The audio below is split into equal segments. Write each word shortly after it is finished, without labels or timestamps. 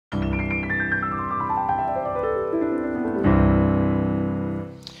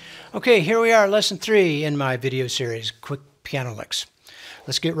Okay, here we are, lesson 3 in my video series, Quick Piano Licks.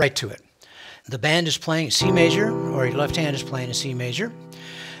 Let's get right to it. The band is playing a C major, or your left hand is playing a C major.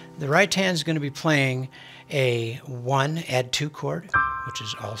 The right hand is going to be playing a 1 add 2 chord, which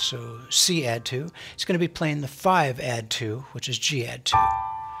is also C add 2. It's going to be playing the 5 add 2, which is G add 2.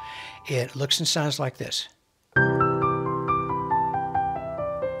 It looks and sounds like this.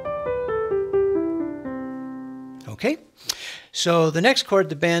 Okay, so the next chord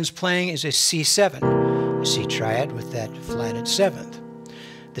the band's playing is a C7, a C triad with that flatted 7th.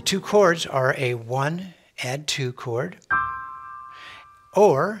 The two chords are a 1 add 2 chord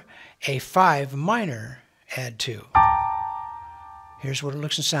or a 5 minor add 2. Here's what it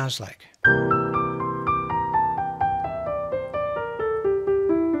looks and sounds like.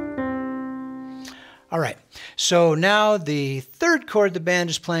 All right, so now the third chord the band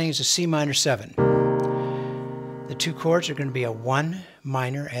is playing is a C minor 7. The two chords are going to be a 1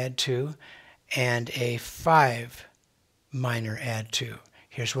 minor add 2 and a 5 minor add 2.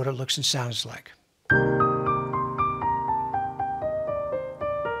 Here's what it looks and sounds like.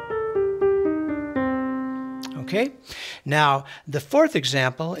 Okay, now the fourth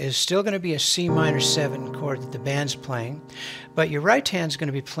example is still going to be a C minor 7 chord that the band's playing, but your right hand's going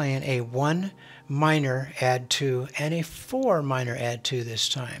to be playing a 1 minor add 2 and a 4 minor add 2 this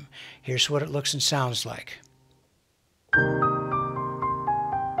time. Here's what it looks and sounds like.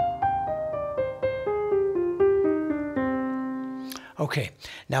 Okay,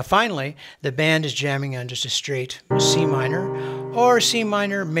 now finally, the band is jamming on just a straight C minor or C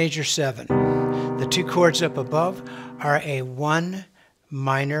minor major 7. The two chords up above are a 1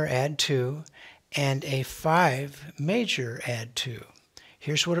 minor add 2 and a 5 major add 2.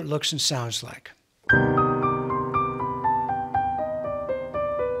 Here's what it looks and sounds like.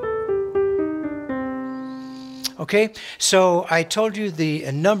 Okay, so I told you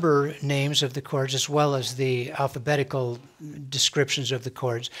the number names of the chords as well as the alphabetical descriptions of the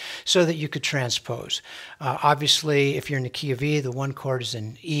chords so that you could transpose. Obviously, if you're in the key of E, the 1 chord is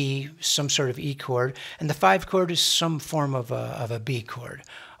an E, some sort of E chord, and the 5 chord is some form of a B chord.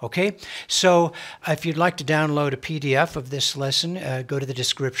 Okay, so if you'd like to download a PDF of this lesson, go to the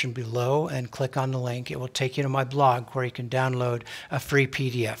description below and click on the link. It will take you to my blog where you can download a free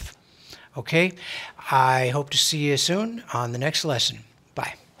PDF. Okay, I hope to see you soon on the next lesson.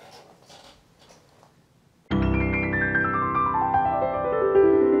 Bye.